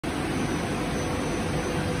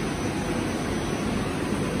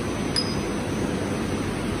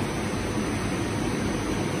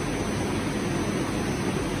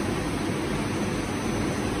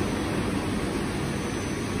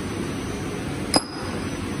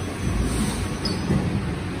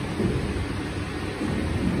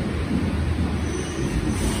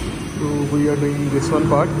we are doing this one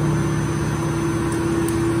part.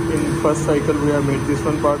 In first cycle we have made this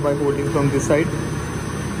one part by holding from this side.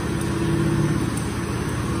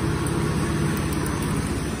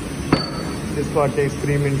 This part takes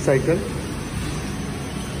 3 minute cycle.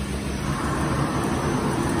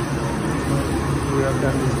 We have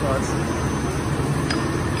done this part.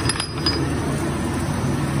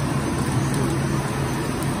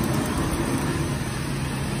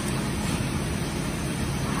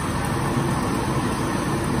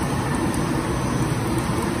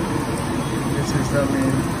 This is the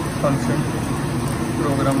main function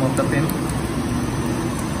program of the pin.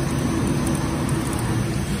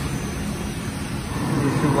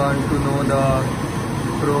 If you want to know the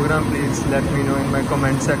program, please let me know in my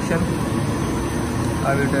comment section.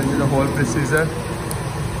 I will tell you the whole procedure.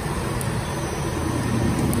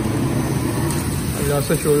 I will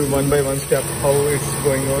also show you one by one step how it's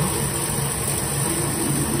going on.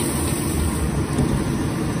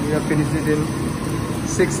 We have finished it in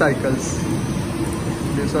 6 cycles.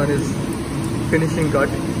 This one is finishing cut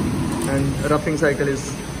and roughing cycle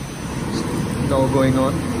is now going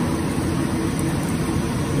on.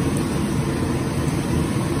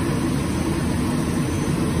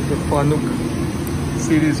 The Fanuc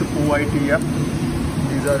series OITF,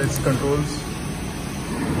 these are its controls.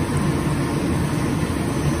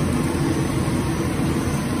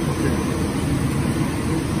 Okay.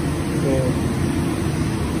 So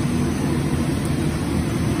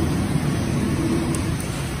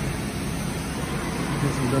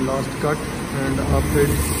this is the last cut, and after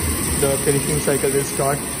the finishing cycle will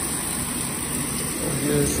start.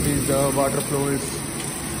 Obviously the water flow is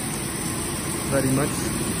very much.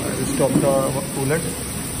 I will stop the coolant.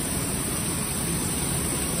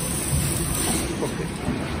 Okay.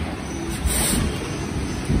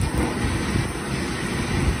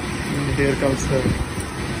 And here comes the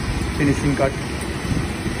finishing cut.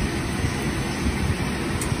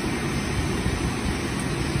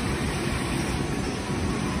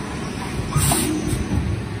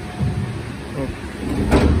 Okay.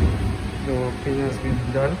 The pin has been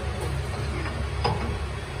done.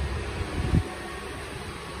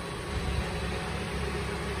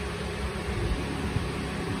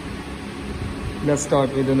 Let's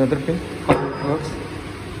start with another pin, how it works.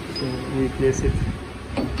 So we place it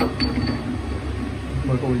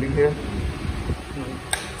by holding here,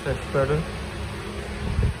 press pedal,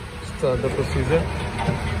 start the procedure,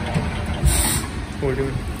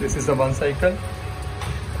 holding. This is the one cycle,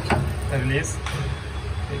 release.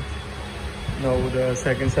 Now the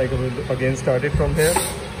second cycle will again start it from here.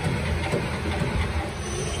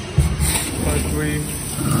 First we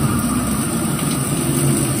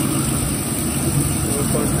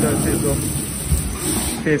first cut is of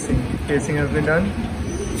facing. Facing has been done.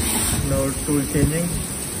 Now tool changing.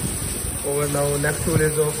 Over now next tool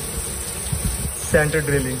is of center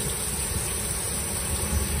drilling.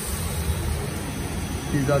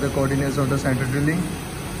 These are the coordinates of the center drilling.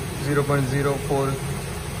 0.04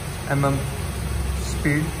 mm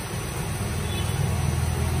speed,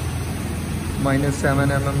 -7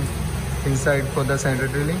 mm inside for the center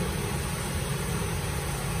drilling.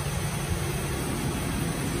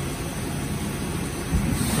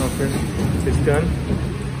 Okay, it's done.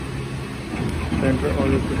 Center,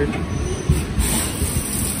 always put it.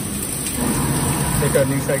 The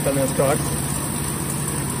turning cycle now starts.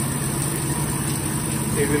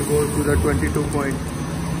 It will go to the 22 point.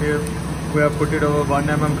 Here we have put it over 1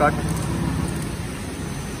 mm cut.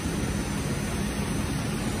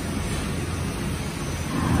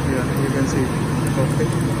 Yeah, you can see it. Okay.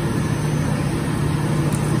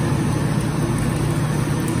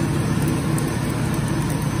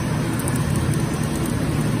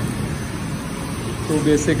 So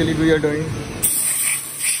basically we are doing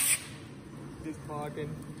this part in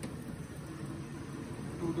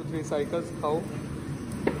 2 to 3 cycles. How?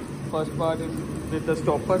 First part is with the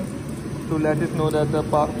stopper to let it know that the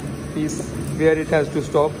piece where it has to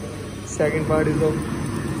stop. Second part is of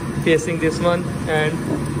facing this one and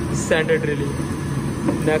center drilling.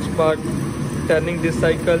 Next part turning this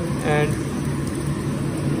cycle and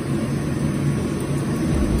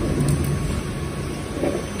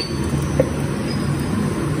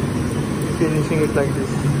finishing it like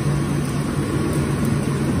this.